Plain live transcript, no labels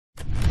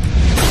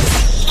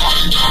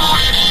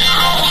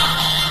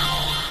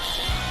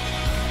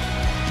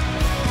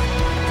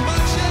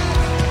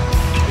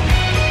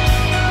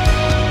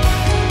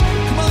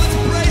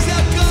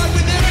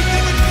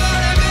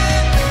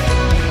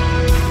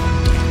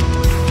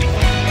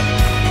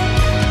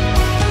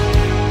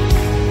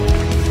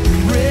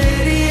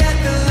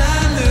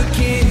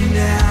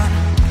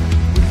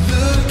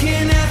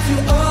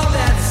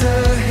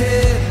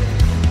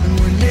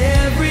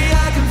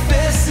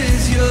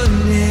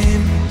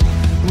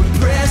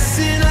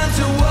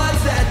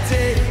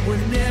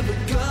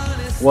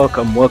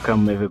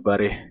Welcome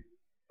everybody.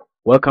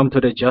 Welcome to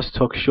the Just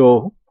Talk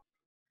Show.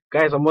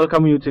 Guys, I'm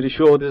welcoming you to the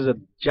show. This is a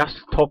Just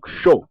Talk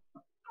Show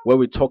where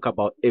we talk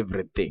about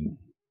everything.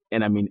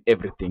 And I mean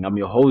everything. I'm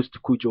your host,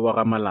 Khutso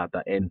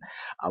and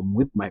I'm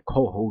with my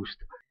co-host,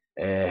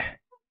 uh,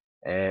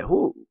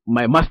 who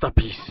my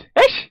masterpiece.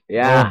 Eish! Oh,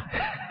 Yeah,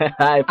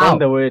 I found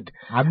ow. the word.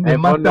 I'm the I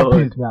found the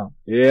masterpiece word. now.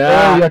 Oh,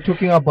 Yeah. you are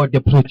talking about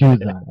the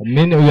producer. I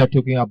mean, you are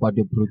talking about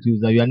the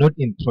producer. You are not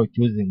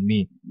introducing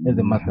me as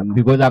a master Mhm.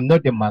 because I'm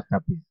not a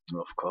masterpiece.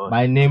 Of course,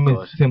 My of name is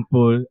course.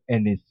 simple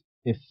and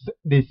it's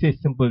they say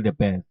simple the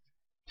best.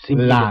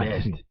 Simply the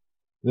best. Lassie.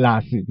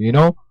 Lassie.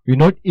 You're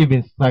not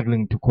even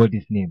struggling to call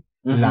this name.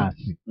 Mm-hmm.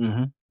 Lassie.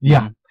 Mm-hmm.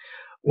 Yeah. Yeah.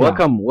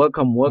 Welcome,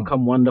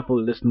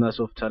 wonderful listeners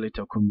of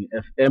Talita Kumi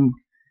FM.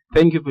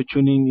 Thank you for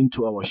tuning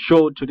into our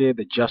show today,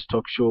 the Just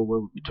Talk Show, where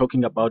we'll be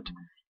talking about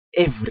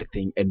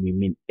everything, and we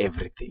mean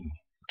everything.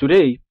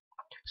 Today,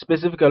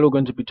 specifically, we're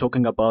going to be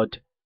talking about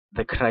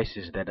the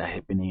crises that are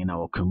happening in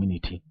our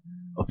community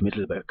of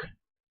Middleburg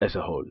as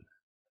a whole.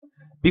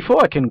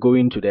 Before I can go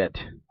into that,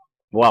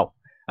 wow,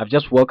 I've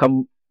just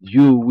welcomed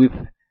you with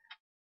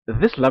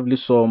this lovely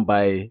song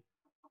by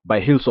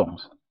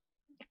Hillsongs.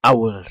 I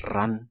will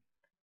run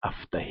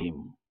after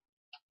him.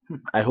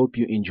 I hope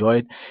you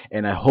enjoyed,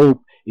 and I hope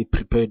it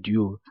prepared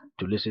you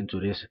to listen to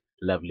this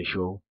lovely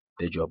show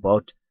that you're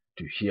about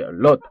to hear a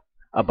lot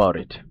about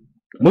it.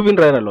 Moving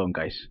right along,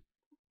 guys.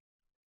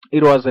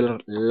 It was a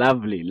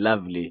lovely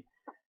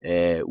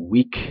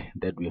week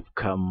that we've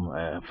come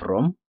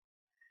from.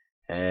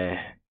 Uh,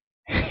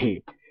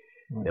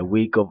 the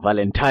week of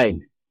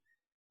Valentine,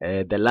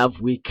 the love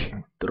week,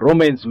 the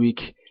romance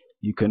week.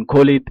 You can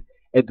call it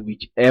at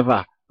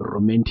whichever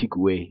romantic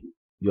way.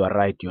 You are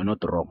right. You're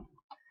not wrong.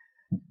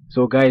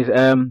 So, guys,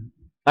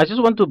 I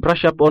just want to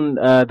brush up on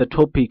the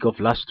topic of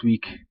last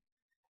week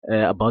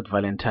about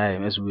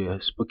Valentine, as we were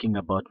speaking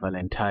about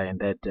Valentine.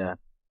 That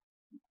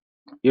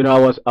I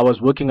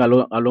was walking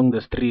along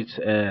the streets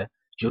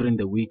during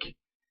the week.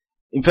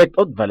 In fact,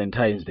 on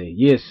Valentine's Day,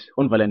 yes,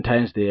 on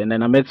Valentine's Day, and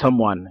then I met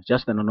someone,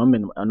 just an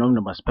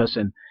anonymous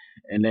person,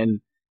 and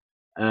then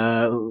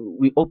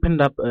we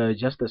opened up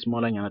just a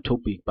small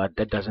topic, but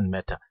that doesn't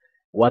matter.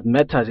 What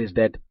matters is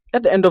that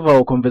at the end of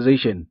our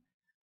conversation,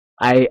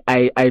 I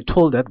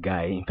told that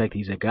guy, in fact,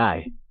 he's a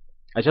guy.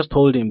 I just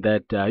told him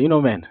that,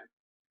 man,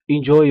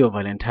 enjoy your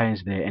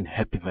Valentine's Day and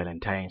happy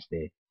Valentine's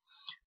Day.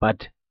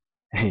 But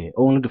hey,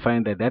 only to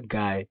find that that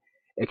guy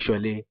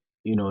actually,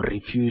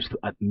 refused to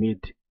admit,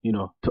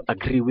 to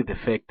agree with the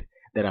fact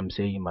that I'm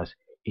saying he must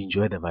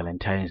enjoy the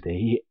Valentine's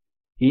Day.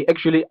 He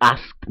actually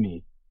asked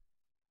me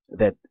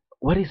that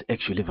what is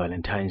actually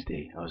Valentine's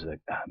Day. I was like,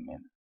 ah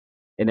man.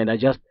 And then I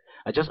just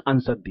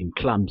answered him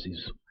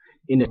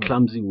in a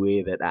clumsy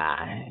way that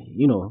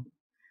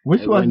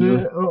Which was when you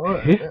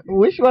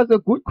which was a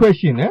good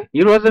question, eh?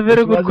 it was a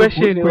very Which good was a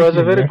good question. It was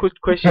a question, very eh?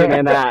 good question,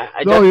 and I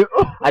So just you,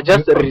 I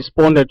just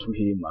responded to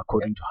him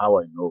according to how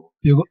I know.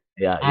 you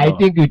Yeah, I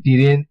think you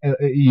didn't.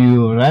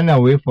 You ran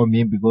away from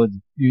him because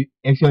you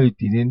actually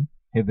didn't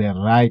have a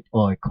right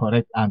or a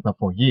correct answer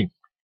for him.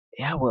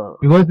 yeah. Well,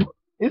 Because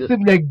it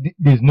seems like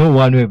there's no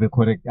one who have a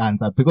correct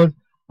answer. Because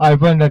I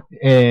found that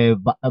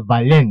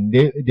Valen,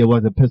 there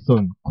was a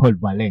person called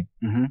Valen.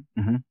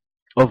 mm-hmm.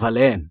 Oh,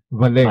 Valen,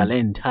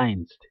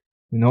 Valentine's.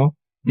 you know.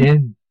 Hmm.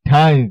 Then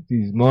times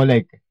is more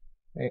like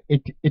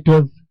it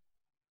was.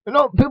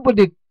 People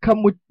they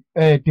come with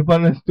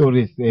different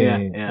stories. Yeah,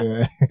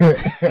 yeah.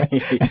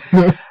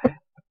 Uh,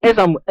 As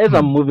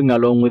I'm moving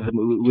along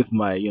with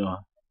my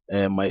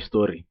my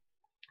story,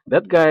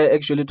 that guy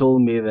actually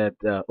told me that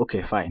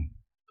okay, fine.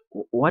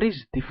 What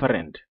is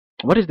different?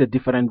 What is the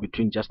difference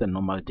between just a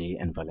normal day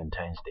and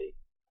Valentine's Day?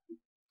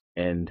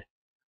 And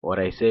what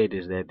I said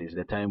is that is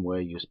the time where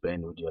you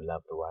spend with your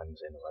loved ones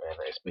and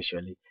whatever,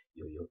 especially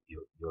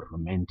your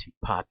romantic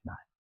partner,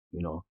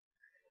 you know.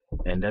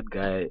 And that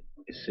guy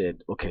said,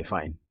 okay,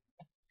 fine.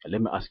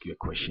 Let me ask you a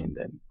question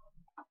then.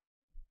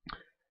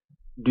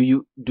 Do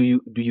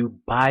you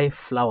buy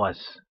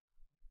flowers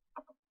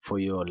for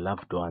your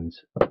loved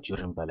ones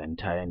during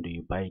Valentine? Do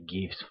you buy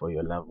gifts for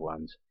your loved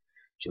ones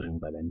during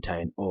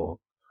Valentine? Or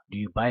do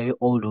you buy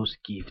all those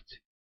gifts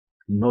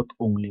not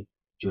only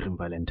during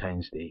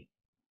Valentine's Day?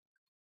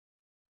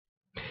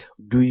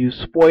 Do you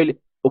spoil,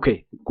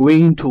 okay,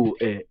 going to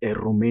a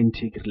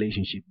romantic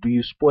relationship, do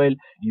you spoil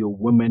your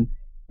woman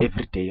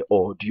every day,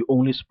 or do you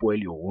only spoil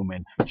your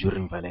woman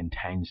during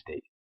Valentine's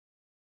Day?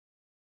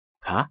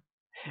 Huh?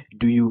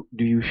 Do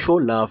you show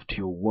love to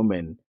your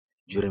woman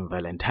during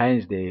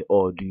Valentine's Day,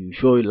 or do you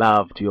show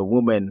love to your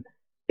woman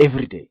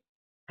every day?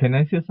 can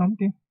I say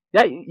something?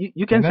 Yeah,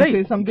 you can Can I say say it.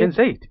 You can something?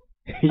 say it.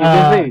 You can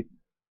Uh, say it.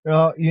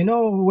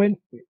 when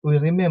we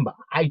remember,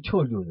 I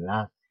told you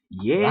last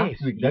Yes,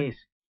 week that yes.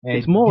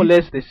 It's more or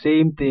this less the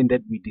same thing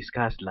that we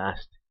discussed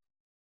last.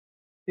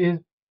 is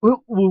we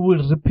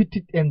will repeat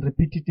it and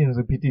repeat it and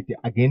repeat it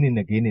again and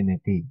again and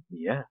again.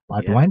 Yeah,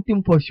 But yeah. one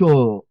thing for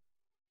sure,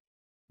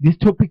 this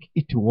topic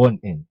it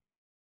won't end.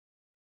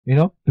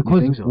 You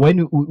Because think so?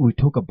 when we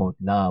talk about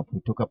love,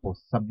 we talk about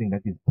something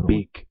that is broad.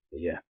 Big.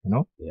 Yeah, You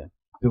know, yeah.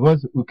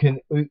 because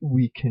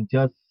we can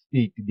just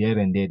state there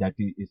and there that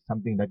it is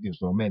something that is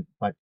romance,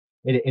 but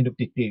at the end of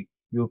the day,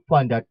 you'll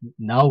find that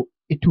now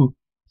it will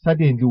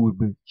suddenly will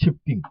be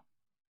shifting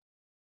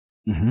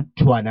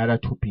to another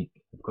topic.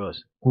 Of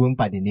course. Going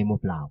by the name of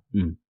love.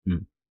 Mm.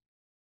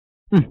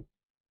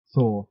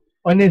 So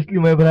honestly,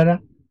 my brother,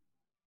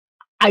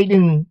 I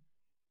didn't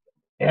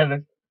let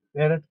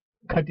us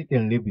cut it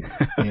and leave it.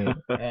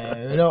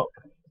 You know,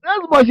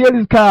 that's more share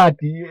is cut.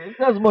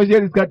 That's more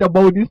share is cut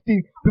about this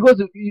thing,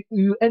 because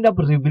you end up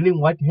revealing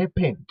what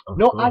happened. Of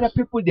No course. other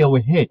people they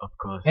were hurt, Of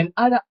course. and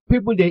other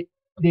people they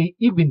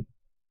even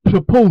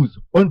propose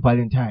on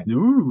Valentine.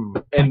 Ooh.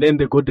 And then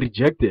they got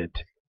rejected.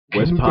 Can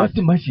Worst you part. just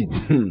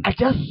imagine? I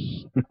just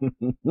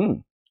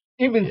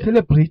even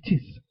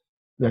celebrities.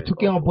 We are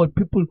talking about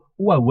people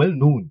who are well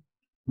known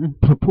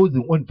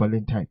proposing on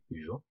Valentine.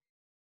 Sure.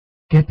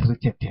 Get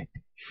rejected.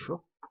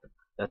 Sure.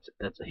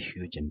 That's a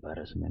huge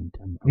embarrassment.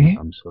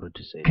 I'm sorry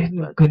to say.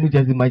 Can you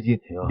just imagine?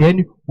 Yeah.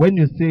 Then when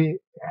you say,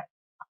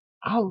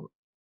 how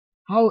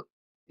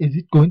is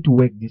it going to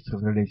work, this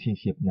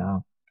relationship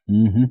now?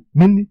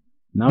 Meaning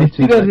Now the it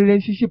seems serious like,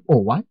 relationship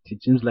or what?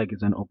 it seems like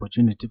it's an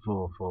opportunity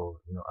for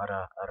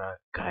other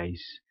guys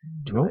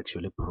to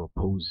actually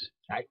propose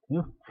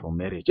for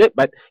marriage. Yeah,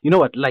 but you know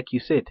what? Like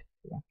you said,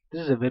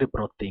 this is a very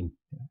broad thing.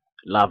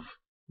 Love.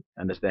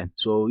 Understand?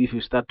 So if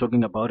you start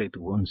talking about it,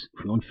 we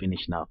won't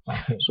finish now.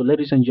 So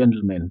ladies and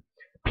gentlemen,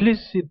 please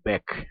sit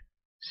back.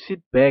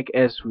 Sit back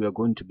as we are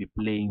going to be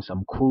playing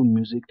some cool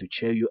music to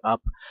cheer you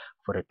up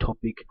for the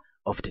topic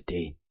of the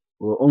day.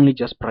 We're only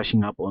just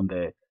brushing up on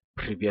the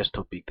previous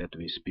topic that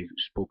we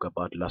spoke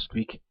about last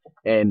week.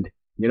 And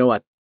you know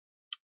what?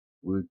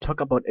 We'll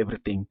talk about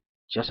everything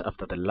just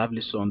after the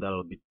lovely song that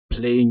I'll be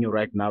playing you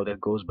right now, that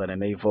goes by the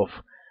name of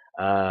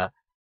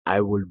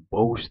I Will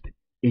Boast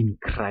in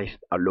Christ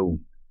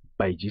Alone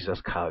by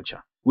Jesus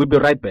Culture. We'll be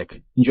right back.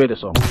 Enjoy the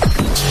song.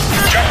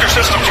 Chapter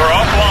systems are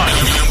offline.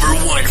 Number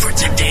one for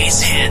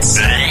today's hits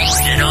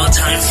and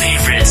all-time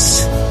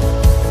favorites.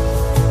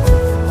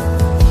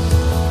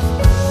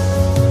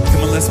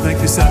 Come on, let's make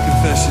this our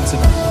confession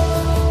tonight.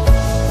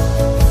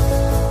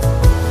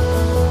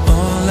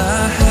 All I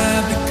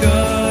have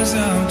because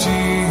of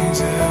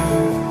Jesus.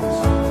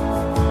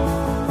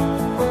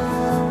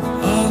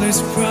 All His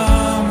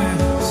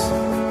promise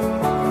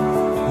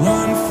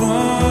won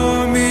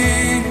for me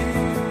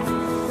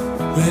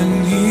when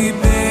He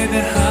paid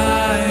the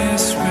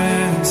highest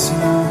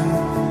ransom.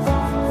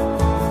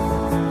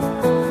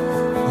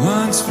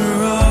 Once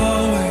for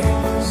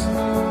always,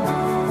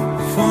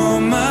 for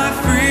my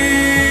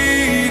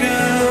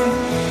freedom,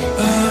 I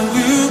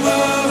will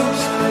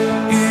boast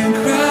in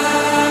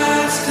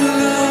Christ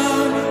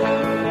alone.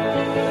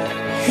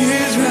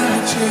 His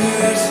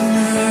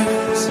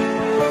righteousness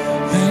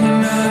and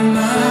not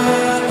my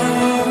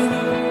own.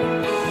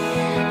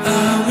 I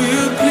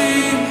will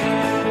cling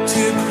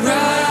to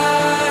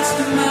Christ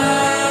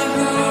my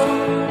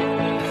hope.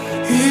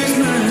 His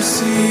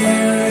mercy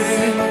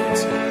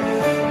reigns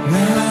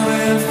now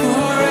and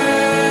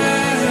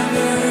forever.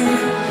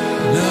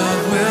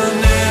 Love will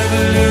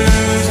never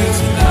lose its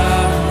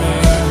power.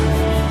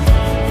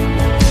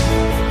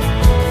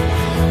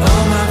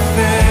 All my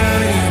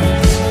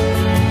failures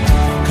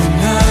could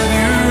not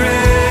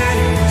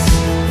erase.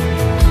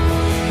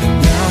 And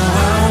now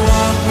I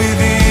walk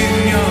within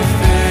your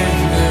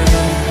favor.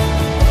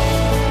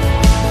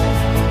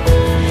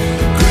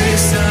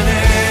 Grace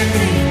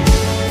unending.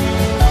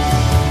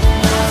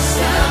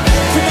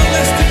 Come on,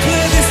 let's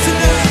declare this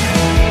tonight.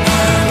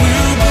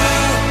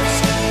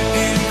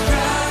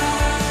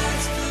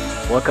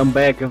 Welcome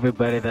back,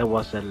 everybody. That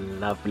was a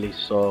lovely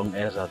song.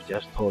 As I've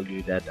just told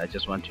you, that I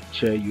just want to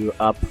cheer you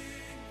up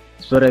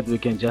so that we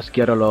can just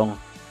get along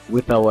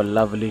with our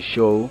lovely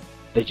show,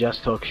 the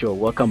Just Talk Show.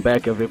 Welcome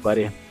back,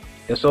 everybody.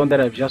 The song that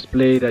I've just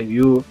played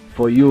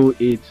for you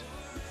is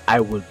I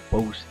Will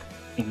Boast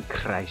in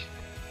Christ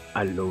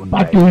Alone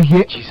But by do you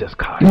hear? Jesus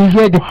Christ. Do you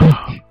hear the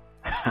beat?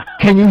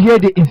 Can you hear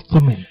the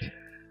instrument?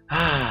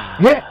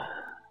 Yeah.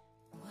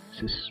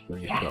 This is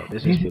spiritual.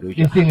 This is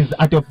spiritual. This thing is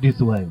out of this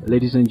world.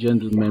 Ladies and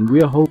gentlemen,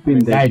 we are hoping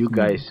that you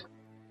Exactly.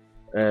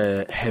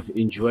 guys have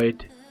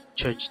enjoyed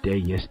church day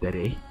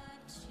yesterday,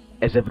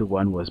 as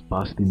everyone was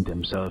busting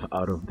themselves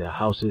out of their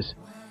houses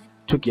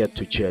to get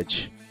to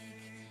church.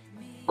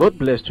 God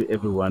bless to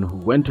everyone who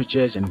went to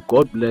church, and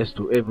God bless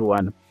to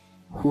everyone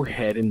who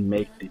hadn't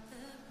made it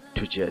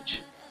to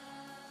church.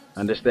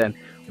 Understand?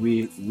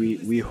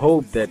 We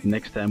hope that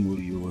next time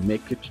you will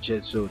make it to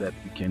church so that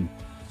we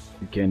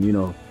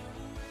can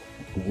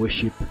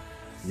worship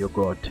your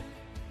God.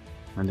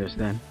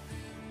 Understand?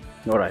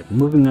 Alright,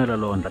 moving right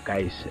along,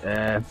 guys.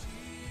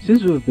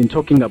 Since we've been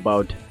talking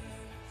about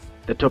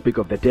the topic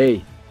of the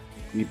day,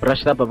 we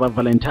brushed up about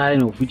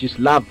Valentine, of which is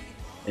love,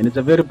 and it's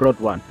a very broad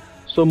one.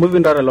 So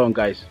moving right along,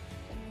 guys.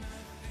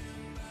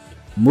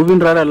 Moving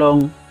right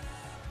along,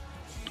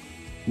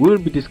 we'll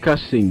be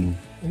discussing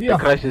the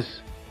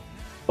crisis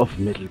of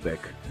Middleburg.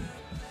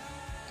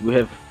 We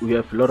have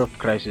a lot of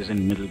crises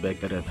in Middleburg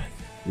that have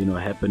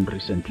happened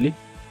recently.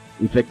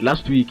 In fact,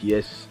 last week,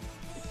 yes,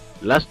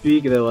 Last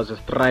week there was a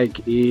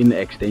strike in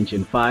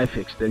Extension 5,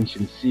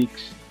 Extension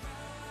 6,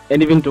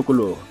 and even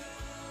Tokulo.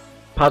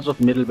 Parts of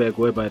Middleburg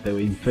whereby they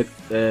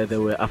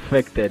were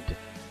affected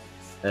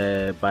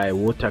by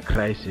water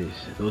crisis.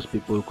 Those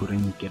people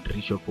couldn't get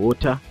rid of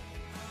water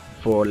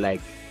for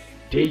like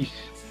days.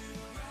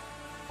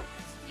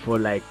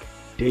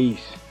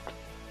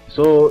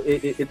 So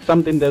it's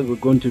something that we're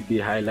going to be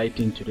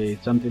highlighting today.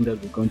 It's something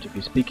that we're going to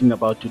be speaking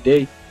about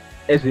today,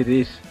 as it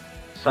is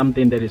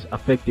something that is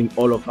affecting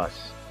all of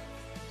us.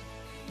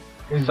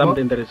 It's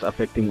Something that is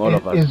affecting all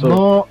of us. It's So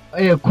more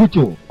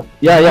Khutso.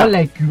 yeah. Not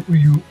like you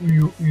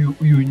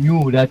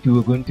knew that you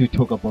were going to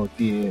talk about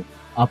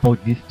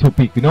this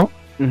topic, you know.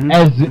 Mhm.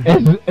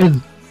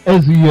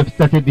 As we have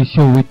started the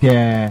show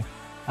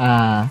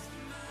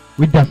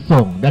with the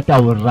song that I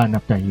will run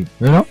after him,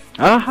 you know.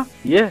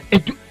 Yeah.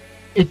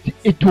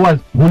 It was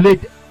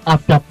bullet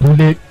after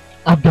bullet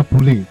after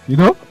bullet, you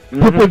know.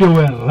 People they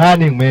were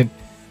running, man,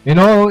 you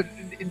know.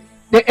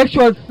 The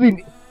actual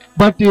scene,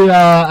 but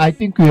I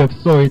think we have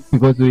saw it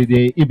because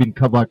they even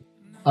covered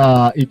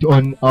it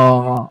on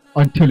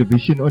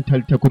television, on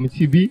Telecom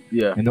TV.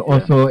 Yeah. And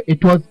also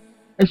it was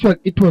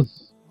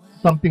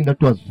something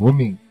that was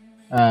booming.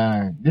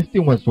 This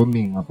thing was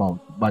booming about,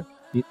 but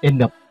it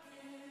ended up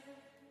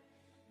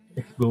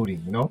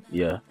exploding, you know.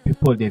 Yeah.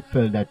 People they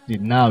felt that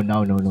no, you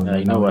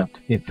know what?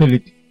 they feel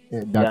it.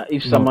 Yeah.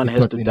 If you know, someone it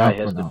has was to die, enough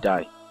has for to now.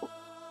 die.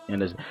 You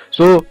understand?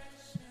 So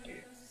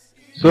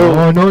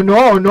No,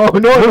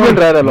 moving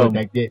right not along.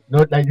 like that,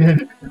 not like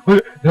that.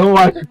 Don't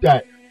want to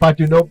die, but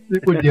you know,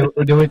 people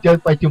they were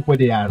just fighting for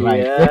their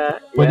right,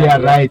 for their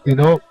right, you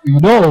know,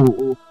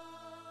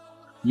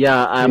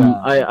 Yeah,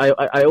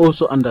 Yeah. I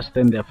also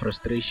understand their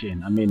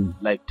frustration. I mean,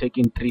 like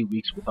taking 3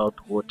 weeks without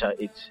water,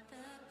 it's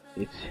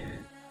it's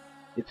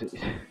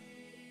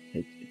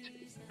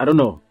I don't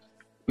know,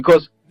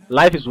 because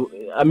life is,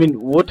 I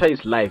mean, water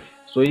is life.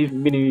 So if,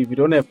 meaning, if you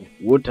don't have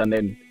water,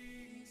 then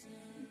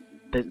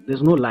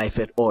there's no life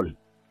at all.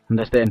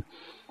 Understand?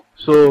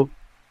 So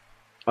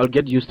I'll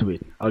get used to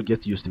it.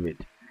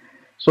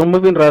 So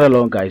moving right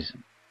along, guys,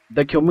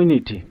 the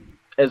community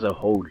as a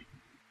whole,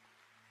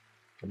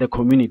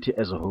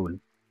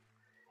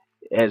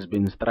 has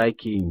been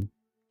striking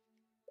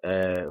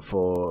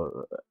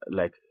for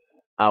like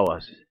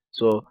hours.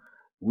 So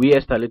we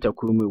as Talita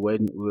Kumi,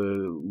 when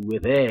we're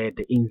there at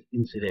the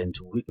incident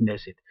to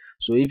witness it.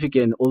 So if you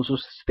can also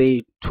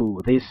stay to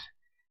this,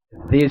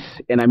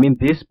 and I mean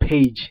this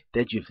page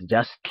that you've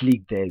just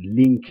clicked the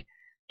link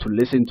to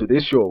listen to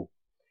this show,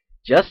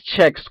 just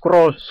check,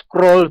 scroll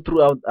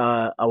throughout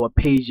our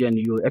page, and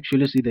you'll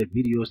actually see the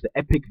videos, the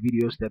epic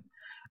videos that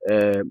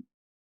uh,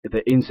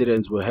 the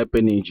incidents were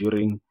happening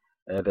during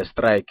the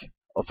strike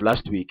of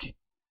last week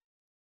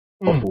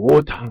of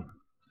water.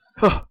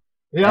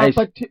 Yeah, Guys.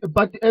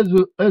 but as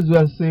we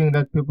are saying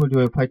that people they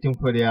were fighting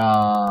for their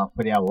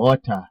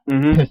water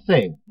per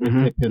se,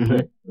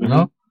 you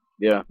know.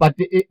 Yeah. But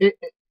it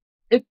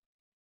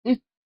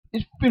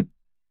it feel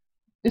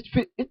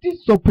it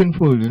is so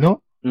painful, you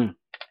know. Mm.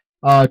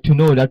 To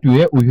know that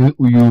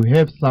you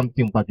have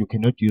something but you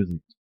cannot use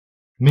it.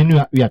 I mean,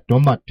 you are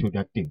dormant to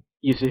that thing.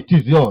 You see? It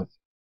is yours,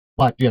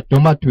 but you are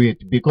dormant to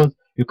it because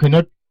you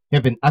cannot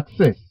have an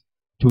access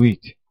to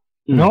it.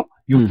 You know,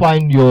 you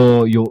find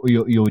your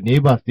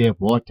neighbors they have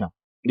water,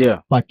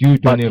 Yeah. but you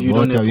don't have you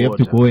water. don't have You have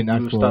to water. go and You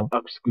ask start for.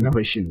 asking you know.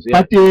 questions.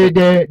 Yeah. But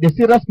the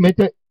serious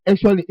matter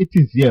actually it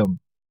is here.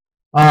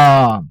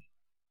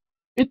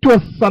 It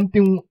was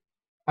something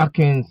I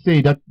can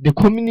say that the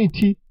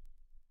community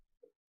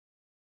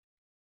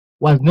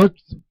was not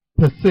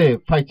per se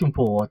fighting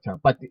for water,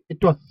 but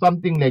it was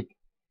something like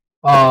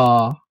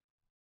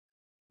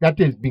that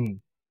has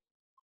been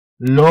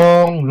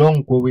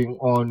long going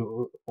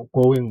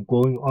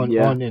on,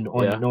 Yeah, on and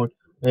on yeah. and on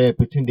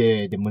between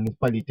the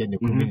municipality and the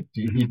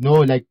community. mhm. You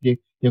know, like the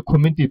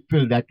community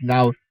feel that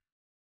now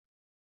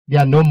they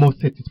are no more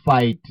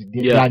satisfied.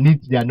 Yeah. Their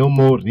needs they are no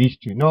more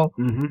reached. You know,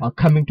 Mhm.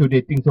 coming to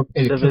the things of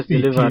Service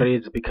electricity. delivery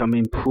is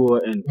becoming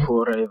poor and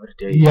poorer every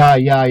day. Yeah.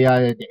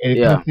 The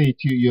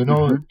electricity, you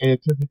know,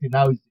 electricity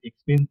now is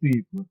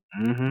expensive.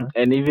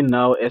 And even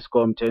now,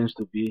 ESCOM tends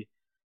to be,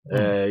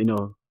 you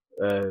know,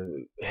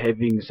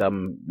 having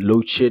some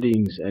load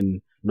sheddings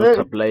and not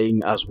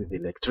supplying us with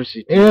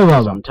electricity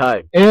for some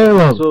time.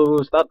 So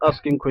we'll start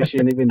asking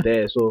questions even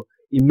there. So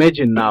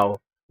imagine now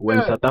when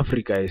South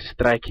Africa is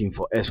striking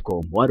for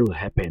ESCOM, what will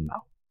happen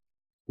now?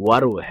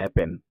 What will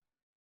happen?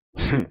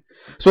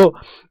 So,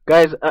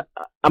 guys,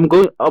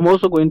 I'm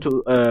also going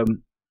to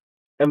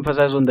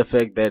emphasize on the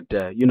fact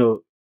that you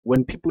know,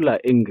 when people are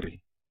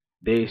angry,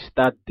 they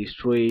start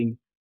destroying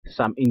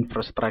some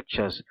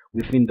infrastructures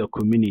within the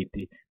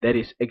community. That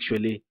is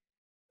actually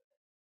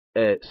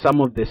some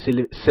of the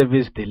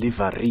service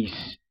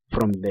deliveries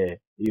from the,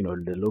 you know,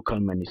 the local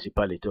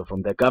municipality or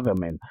from the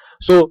government.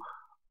 So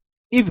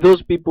if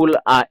those people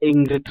are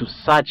angry to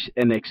such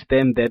an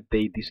extent that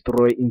they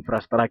destroy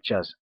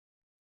infrastructures,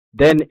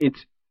 then it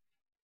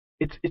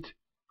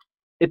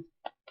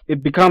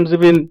it becomes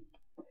even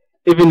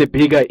a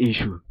bigger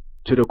issue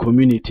to the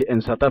community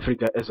and South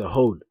Africa as a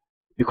whole,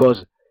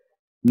 because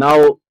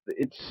Now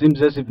it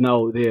seems as if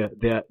now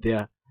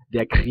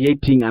they're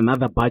creating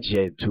another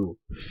budget to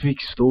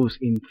fix those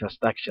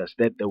infrastructures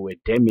that they were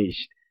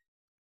damaged.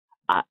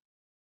 Uh,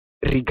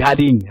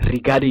 regarding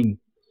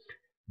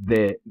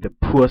the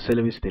poor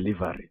service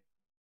delivery.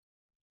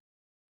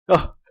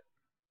 Oh,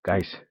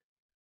 guys,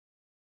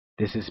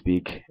 this is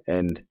big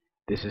and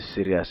this is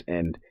serious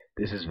and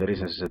this is very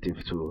sensitive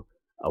to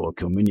our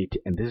community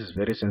and this is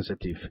very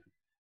sensitive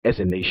as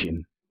a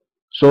nation.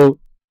 So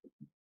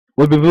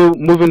we'll be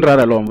moving right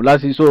along.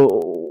 Lassie, so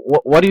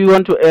what do you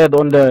want to add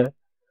on the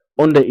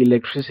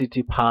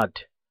electricity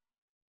part?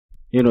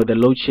 You know, the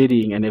load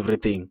shedding and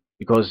everything,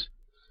 because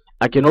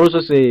I can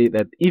also say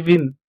that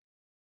even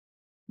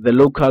the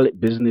local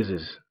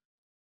businesses,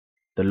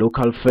 the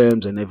local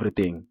firms and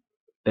everything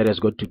that has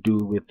got to do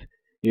with,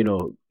 you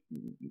know,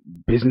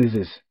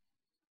 businesses,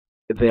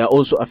 they are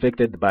also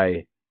affected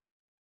by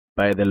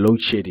the load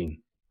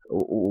shedding.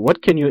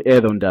 What can you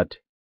add on that?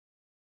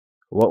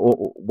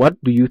 What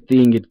do you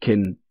think it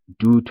can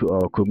do to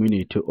our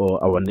community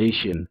or our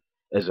nation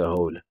as a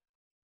whole?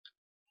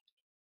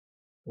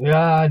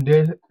 Yeah,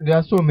 there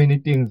are so many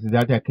things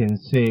that I can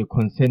say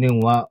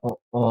concerning what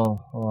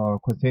or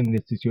concerning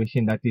the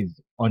situation that is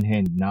on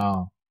hand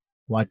now,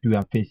 what we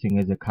are facing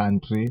as a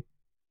country.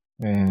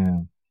 Uh,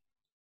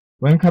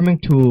 when coming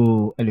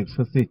to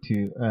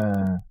electricity,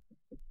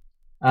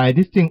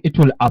 this thing it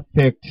will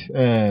affect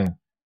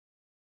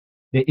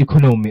the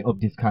economy of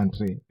this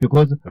country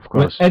because Of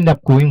we'll course, end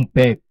up going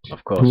back of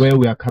to course. where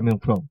we are coming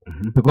from.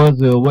 Mhm.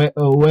 Because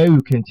where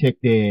you can check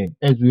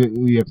as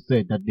we have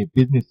said that the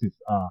businesses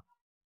are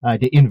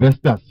the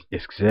investors,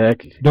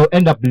 Exactly. they'll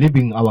end up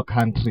leaving our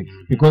country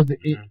because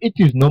it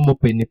is no more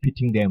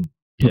benefiting them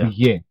to Yeah. be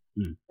here.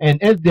 Mm.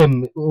 And as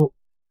them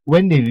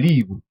when they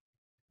leave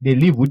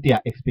with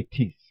their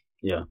expertise.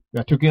 Yeah. We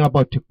are talking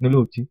about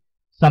technology,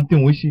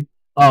 something which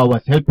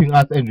was helping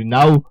us, and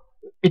now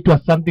it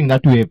was something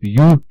that we have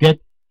used,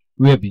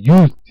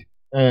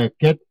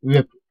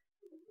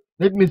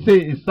 let me say,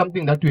 it's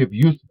something that we have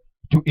used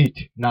to it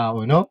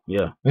now,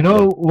 Yeah.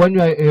 when you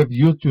have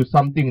used to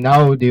something,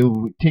 now they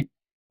will take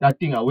that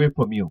thing away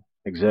from you.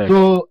 Exactly.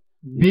 So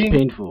It's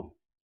painful.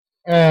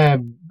 uh,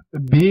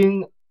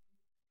 being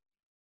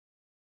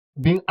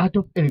being out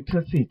of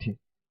electricity,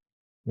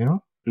 Hmm.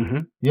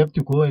 you have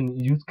to go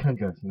and use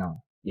candles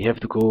now. You have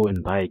to go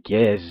and buy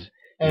gas.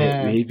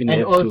 You even And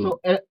have also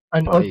and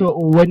buy- also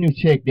when you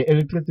check the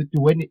electricity,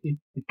 when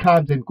it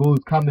comes and goes,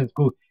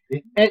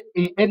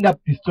 it end up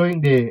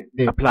destroying to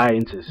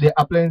appliances. the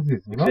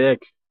appliances,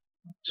 Exactly.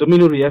 So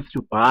meaning we have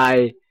to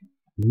buy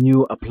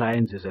new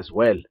appliances as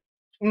well.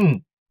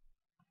 Mm.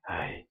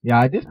 Aye.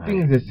 Yeah, this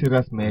thing Aye. is a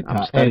serious matter.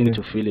 I'm starting And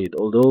to feel it.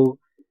 Although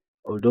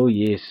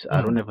yes,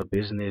 I don't Mm. have a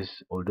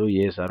business. Although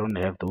yes, I don't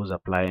have those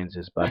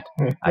appliances, but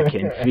I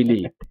can feel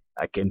it.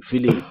 I can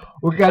feel it.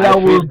 Ukala I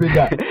will feel, be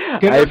that.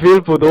 I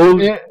feel for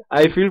those. Eh,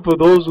 I feel for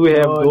those who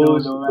have no, no,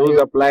 no. those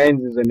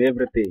appliances and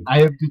everything. I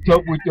have to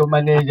talk with your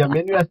manager.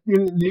 Man, you are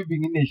still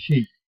living in a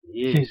shade.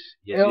 Yes,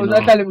 yes, Eh, you know.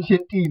 uzahlala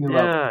emshentini,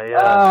 baba. Yeah,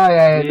 yeah.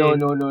 Yeah, Yeah.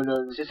 no.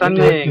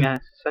 Sisancenga,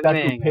 That will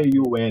sisancenga. pay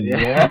you well.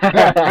 Yeah.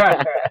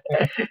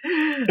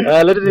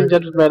 Yeah. Ladies and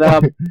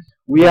gentlemen,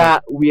 we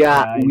are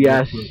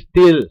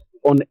still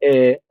on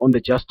air on the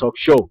Just Talk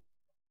show.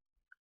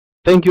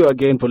 Thank you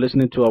again for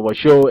listening to our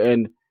show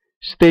and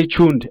stay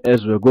tuned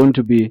as we're going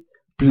to be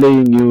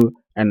playing you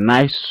a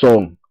nice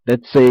song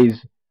that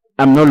says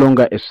 "I'm no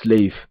longer a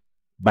slave"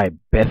 by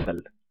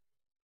Bethel.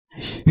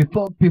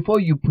 Before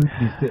you put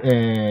this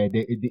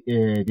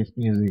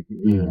music,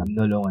 I'm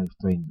no longer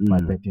strange by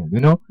Mm.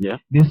 Bethel. Yeah.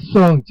 This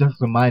song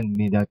just reminds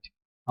me that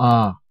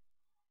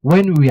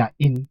when we are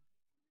in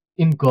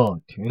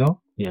God,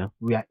 Yeah.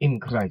 we are in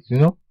Christ,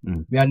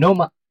 Mm. we are no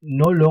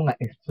longer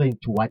strange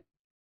to what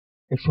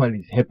actually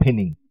is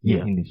happening here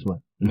Yeah. in this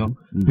world, Mhm.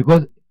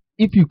 because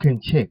if you can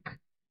check,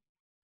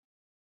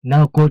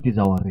 now God is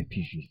our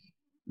refuge,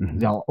 Mhm.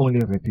 is our only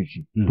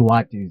refuge Mm. to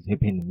what is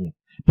happening here,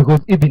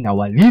 because even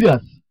our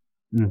leaders.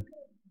 Mm.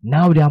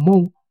 Now they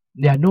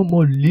are no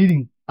more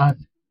leading us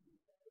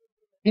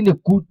in a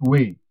good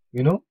way,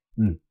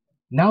 Mm.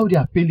 Now they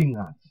are failing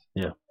us.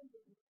 Yeah.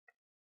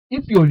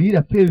 If your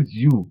leader fails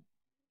you,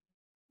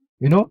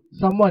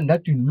 someone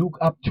that you look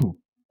up to,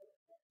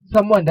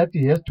 someone that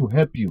he has to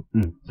help you,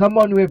 Mm.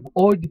 someone who have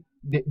all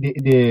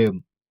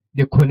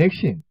the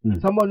connection, Mm.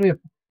 someone who have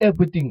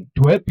everything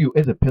to help you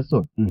as a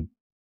person. Mm.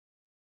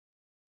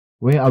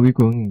 Where are we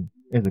going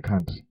as a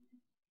country,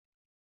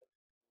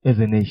 as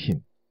a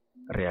nation,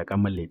 Re ya ka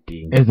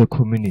moleting. as a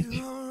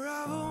community?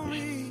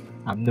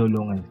 I'm no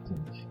longer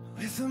strange.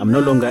 I'm no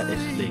longer a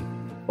slave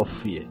of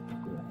fear,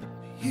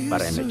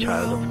 but I'm a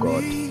child of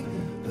God.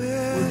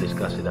 We'll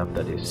discuss it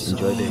after this.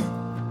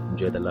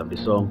 Enjoy the lovely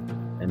song,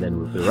 and then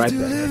we'll be right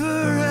back.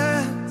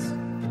 Deliverance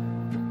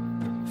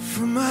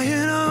from my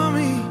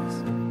enemies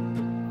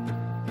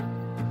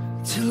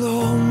till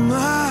all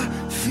my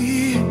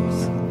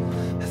fears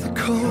have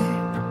gone.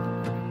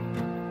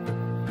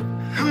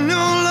 I'm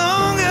no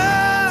longer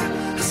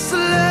a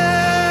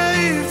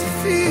slave to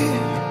fear.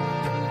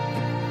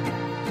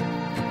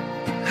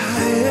 I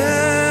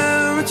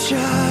am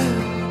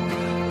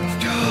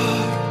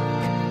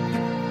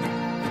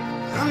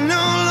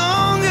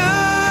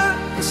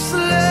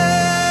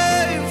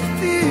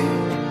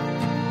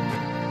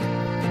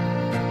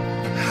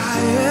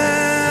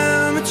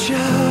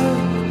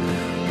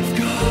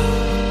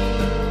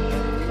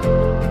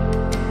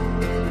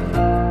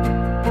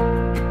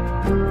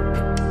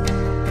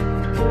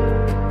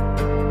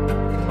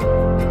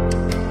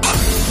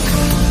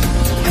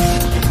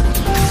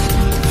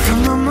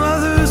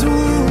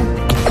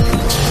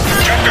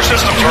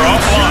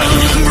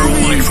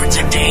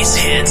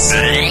today's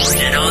hits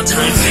and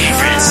all-time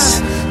favorites.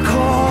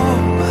 Call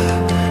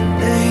my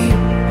name.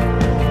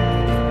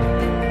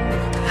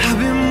 I've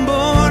been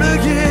born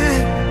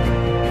again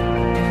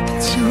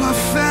to our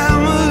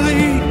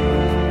family.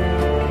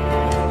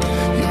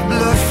 Your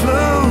blood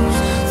flows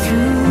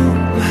through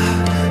my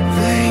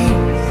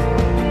veins.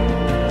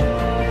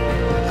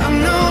 I'm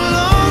no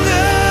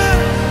longer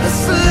a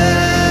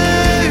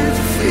slave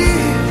to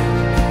fear.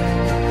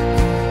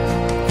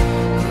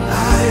 I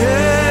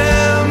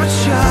am a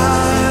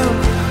child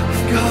of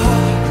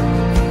God.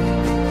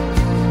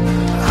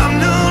 I'm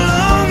no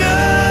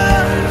longer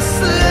a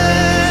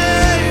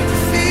slave to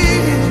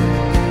fear.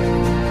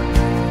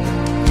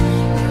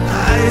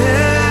 I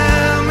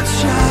am a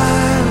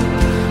child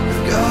of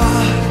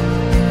God.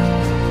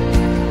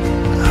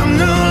 I'm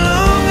no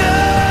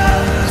longer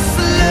a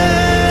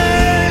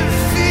slave to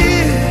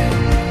fear.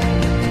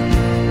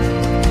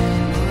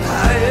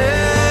 I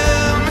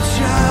am a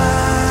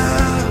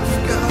child of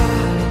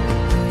God.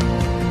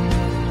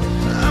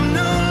 I'm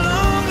no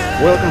longer.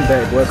 Welcome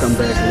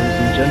back, ladies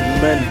and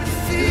gentlemen.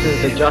 This is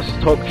the Just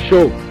Talk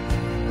Show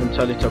on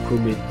Charlie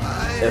Takumi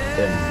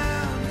FM.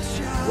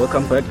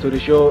 Welcome back to the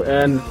show,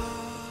 and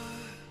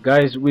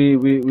guys, I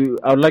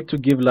would like to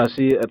give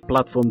Lassie a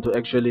platform to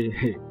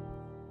actually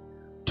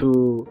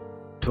to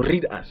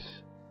read us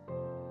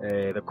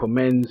the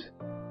comments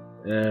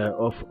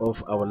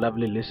of our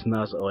lovely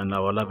listeners and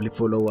our lovely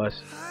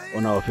followers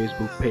on our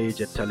Facebook page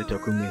at Charlie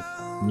Takumi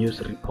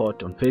News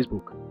Report on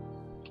Facebook.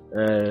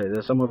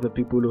 There's some of the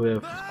people who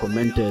have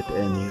commented,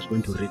 and he's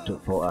going to read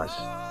for us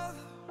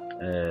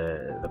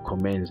the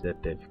comments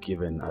that they've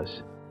given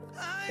us.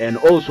 And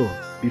also,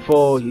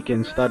 before he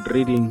can start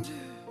reading,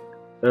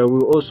 we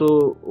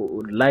also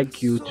would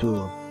like you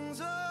to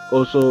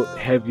also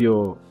have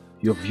your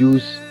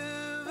views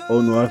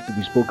on what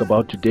we spoke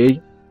about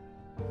today,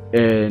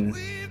 and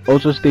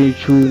also stay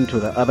tuned to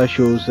the other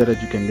shows so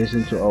that you can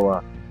listen to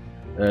our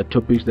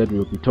topics that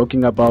we'll be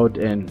talking about,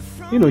 and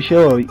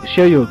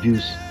share your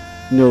views.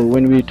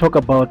 When we talk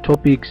about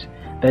topics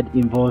that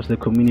involves the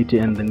community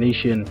and the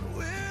nation,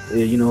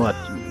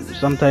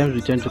 sometimes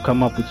we tend to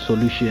come up with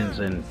solutions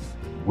and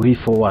way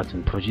forwards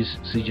and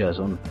procedures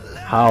on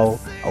how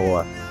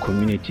our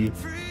community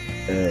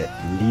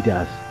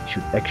leaders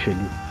should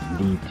actually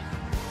lead.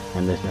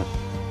 Understand?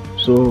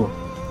 So,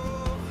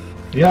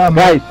 Yeah,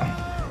 guys,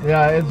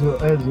 Yeah, as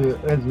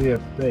we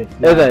have said.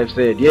 as I have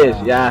said, yes,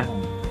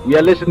 we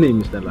are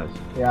listening, Mr. Las.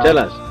 Yeah. Tell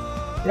us.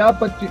 Yeah,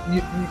 but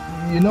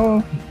you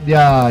know, there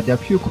are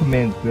few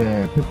comments.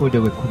 People they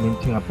were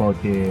commenting about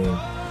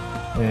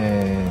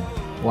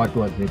what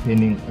was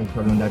happening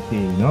on that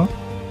day.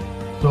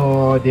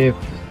 So they've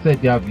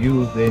said their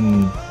views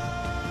and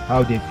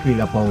how they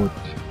feel about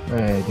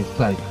the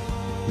site.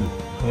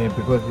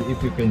 Because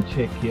if you can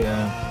check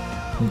here,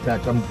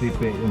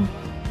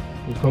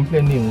 is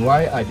complaining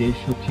why are they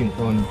shooting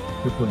on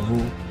people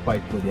who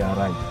fight for their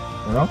rights.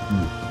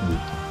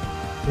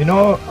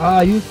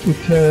 I used to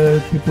tell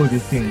people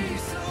this thing.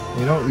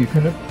 You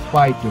cannot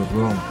fight the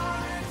wrong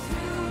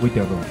with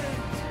the wrong.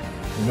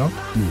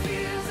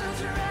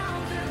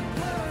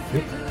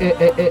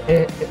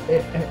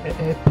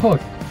 A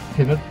pot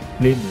cannot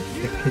blame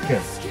the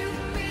kicker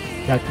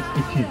that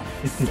it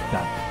is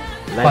that.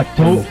 Like But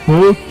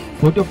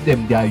both of them,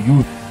 they are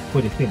used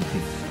for the same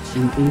thing.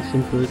 in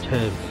simple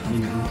terms,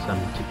 in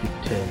scientific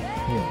terms,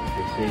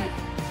 they say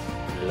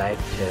like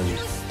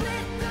terms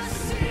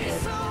compare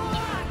each other.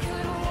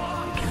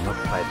 You cannot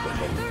fight for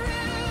them.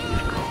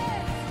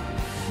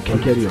 You can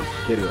carry on.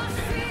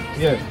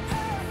 Yes,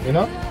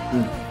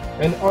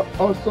 and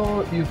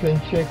also you can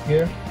check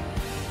here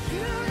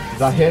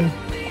the hand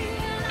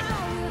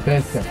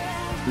person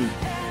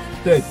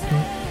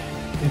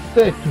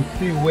said to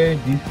see where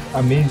this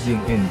amazing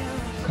and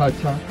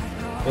culture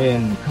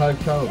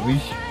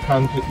rich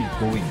country is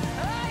going.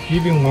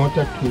 Giving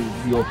water to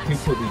your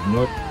people is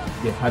not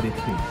the hardest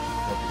thing.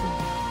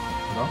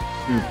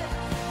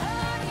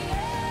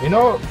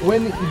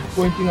 When it's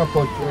pointing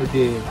about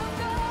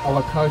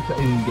our culture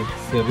and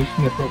the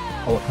richness of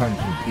our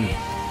country.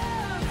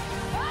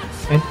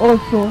 And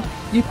also,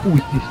 if we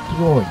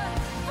destroy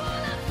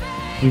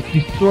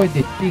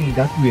the thing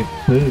that we have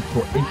built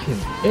for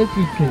Asians, as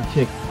you can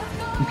check,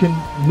 you can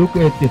look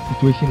at the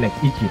situation like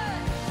Egypt.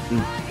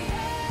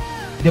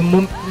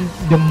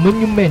 The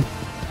monument,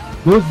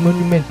 those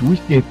monuments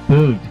which they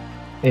built,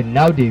 and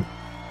now they've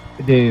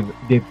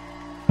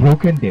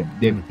broken them,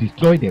 they've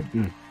destroyed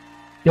them.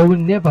 They will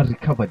never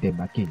recover them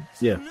again.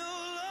 Yeah.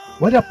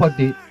 What about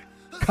the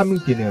coming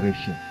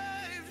generation?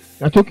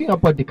 We're talking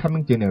about the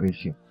coming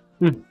generation.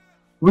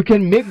 We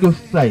can make those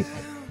sites,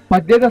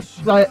 but let us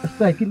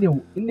strike in the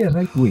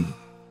right way.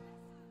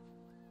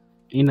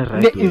 In a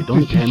right way,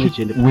 don't damage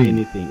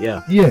anything.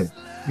 Yeah. Yes,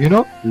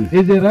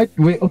 there's a right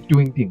way of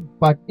doing things.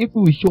 But if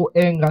we show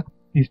anger,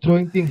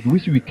 destroying things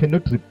which we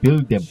cannot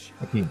rebuild them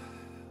again,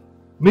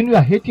 when we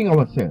are hating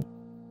ourselves.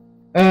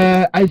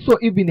 I saw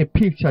even a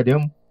picture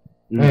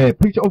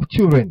picture of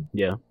children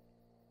Yeah.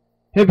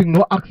 having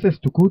no access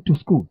to go to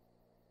school.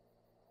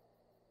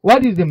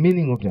 What is the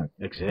meaning of that?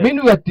 Exactly.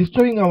 When we are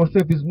destroying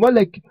ourselves, it's more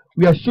like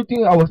we are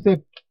shooting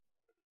ourselves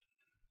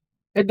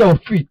at our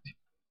feet.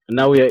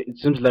 Now it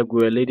seems like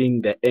we are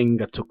letting the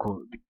anger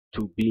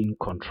to be in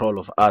control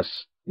of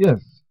us.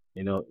 Yes,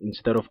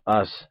 Instead of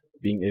us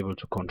being able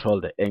to control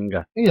the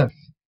anger. yes.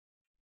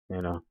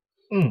 You know.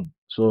 Mm.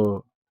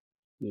 So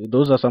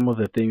those are some of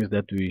the things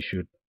that we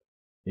should,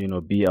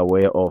 be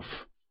aware of.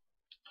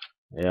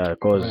 Yeah,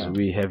 because Yeah.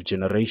 we have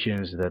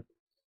generations that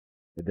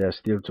they are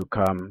still to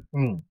come,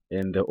 Mm.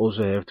 and they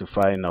also have to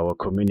find our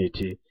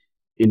community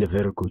in a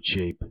very good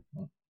shape,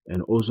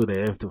 and also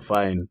they have to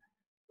find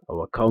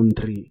our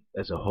country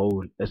as a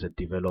whole as a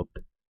developed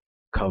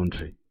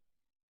country.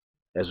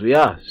 As we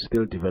are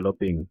still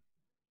developing,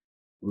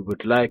 we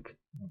would like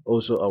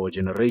also our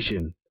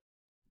generation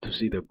to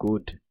see the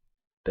good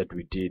that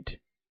we did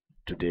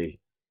today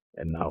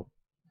and now.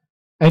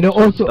 And So it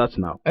also, starts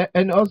now.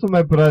 and also,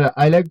 my brother,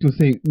 I like to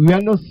say we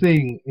are not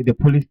saying the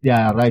police they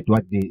are right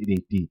what they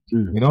did,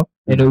 Mm.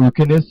 and we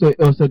can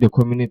also the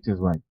community is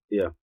right.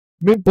 Yeah.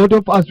 I mean, both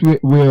of us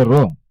were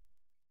wrong,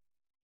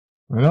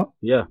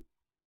 Yeah.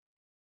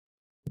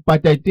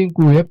 But I think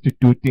we have to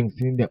do things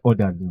in the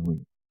orderly way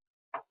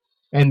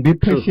and be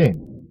True.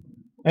 patient.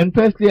 And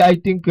firstly, I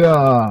think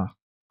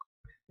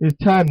it's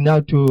time now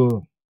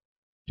to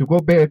go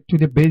back to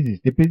the basis.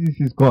 The basis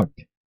is God.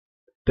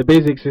 The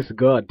basics is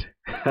God.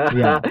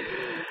 Yeah.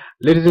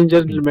 Ladies and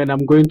gentlemen,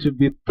 I'm going to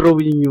be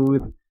throwing you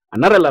with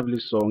another lovely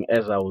song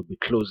as I will be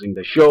closing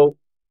the show.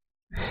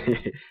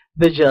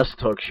 The Just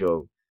Talk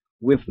Show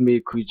with me,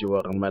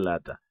 Khutso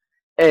Malata,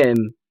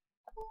 and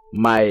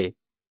my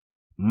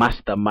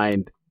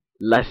mastermind,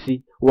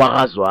 Lassie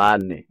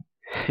Wagazwane.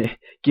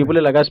 Ke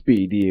bolela ka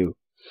Sepedi eo.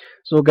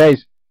 So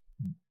guys,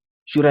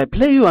 should I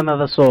play you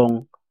another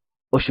song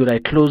or should I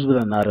close with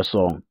another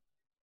song?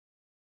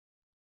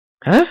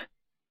 Huh?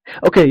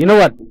 Okay, you know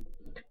what?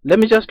 Let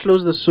me just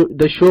close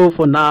the show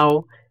for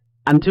now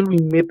until we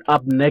meet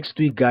up next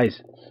week,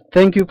 guys.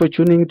 Thank you for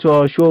tuning to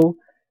our show,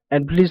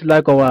 and please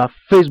like our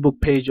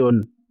Facebook page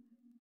on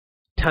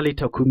Tali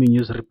Takumi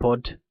News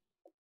Report,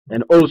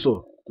 and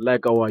also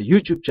like our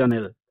YouTube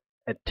channel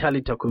at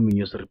Tali Takumi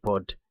News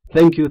Report.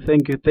 Thank you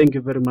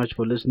very much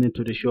for listening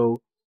to the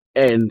show,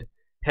 and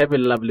have a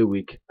lovely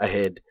week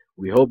ahead.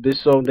 We hope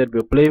this song that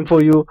we're playing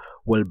for you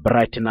will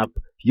brighten up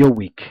your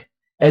week.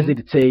 As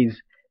it says,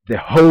 the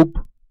hope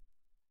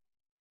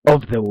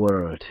of the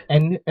world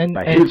And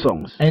by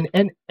Hillsongs. and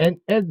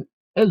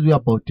as we are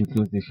about to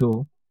close the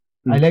show,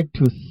 I like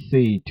to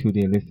say to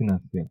the listeners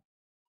there,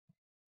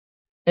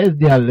 as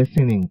they are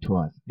listening to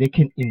us, they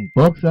can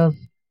inbox us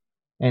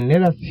and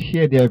let us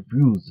share their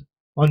views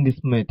on this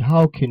matter.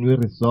 How can we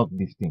resolve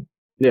this thing?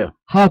 Yeah,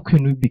 How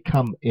can we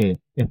become a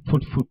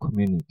fruitful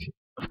community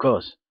of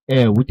course.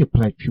 with a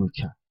bright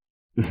future?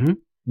 Hmm.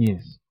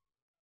 Yes,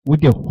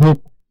 with a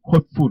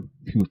hopeful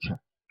future.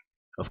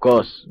 Of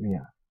course.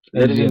 Yeah.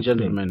 Ladies and yes,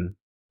 gentlemen,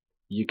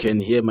 you can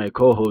hear my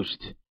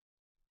co-host.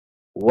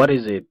 What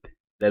is it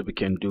that we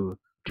can do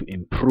to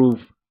improve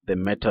the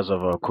matters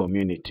of our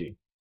community?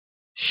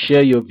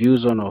 Share your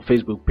views on our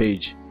Facebook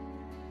page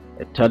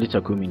at Tali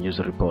Takumi News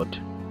Report.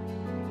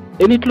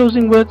 Any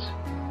closing words?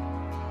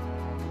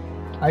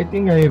 I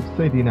think I have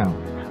said enough.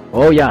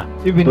 Oh yeah.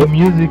 Even the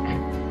music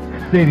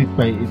said it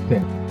by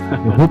itself.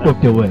 The hope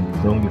of the world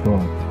is only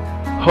God.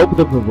 Hope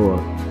of the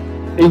world.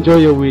 Enjoy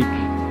your week.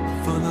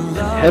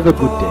 Have a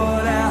good day.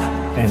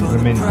 And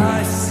remember,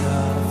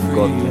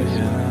 God bless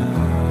you.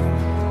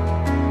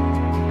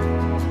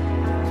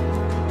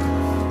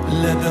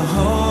 Let the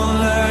whole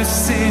earth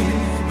sing,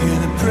 hear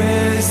the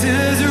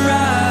praises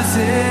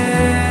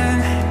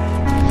rising.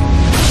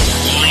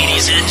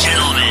 Ladies and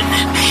gentlemen,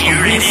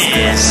 here it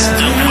is,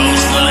 the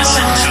most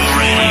listened to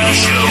radio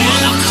show on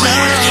the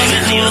planet.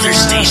 Even the other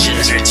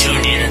stations are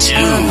tuned in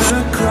too.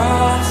 The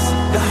cross,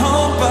 the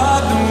hope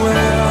of the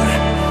world,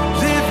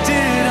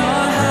 lifted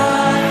on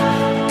high,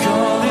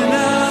 calling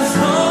us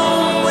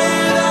home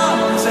with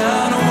arms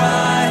out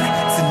wide.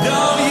 To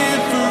know you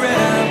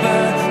forever,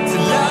 to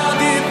love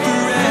you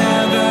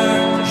forever.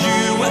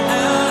 You are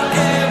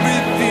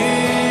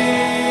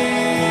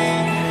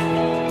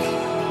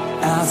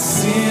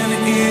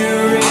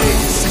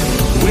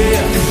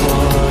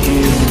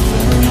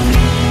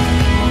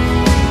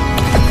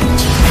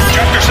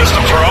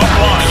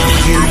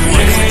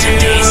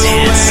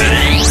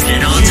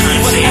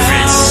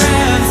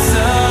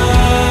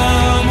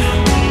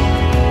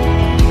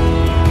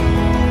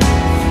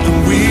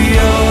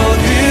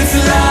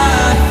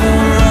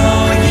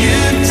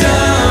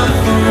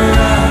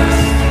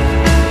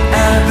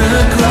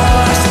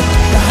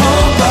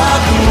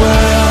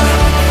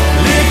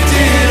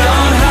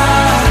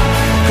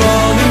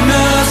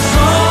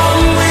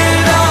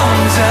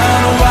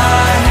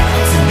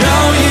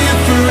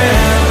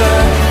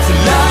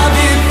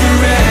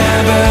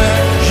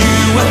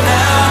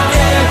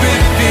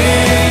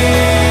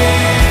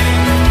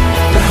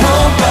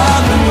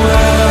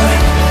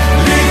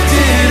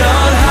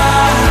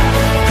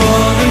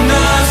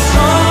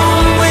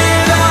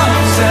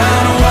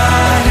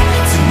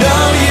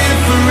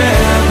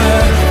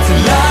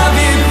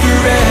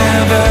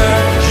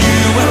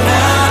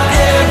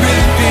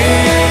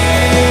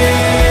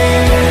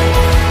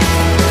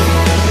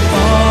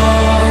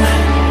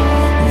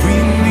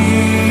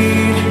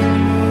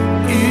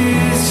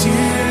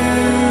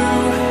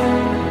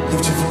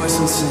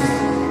and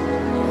sing.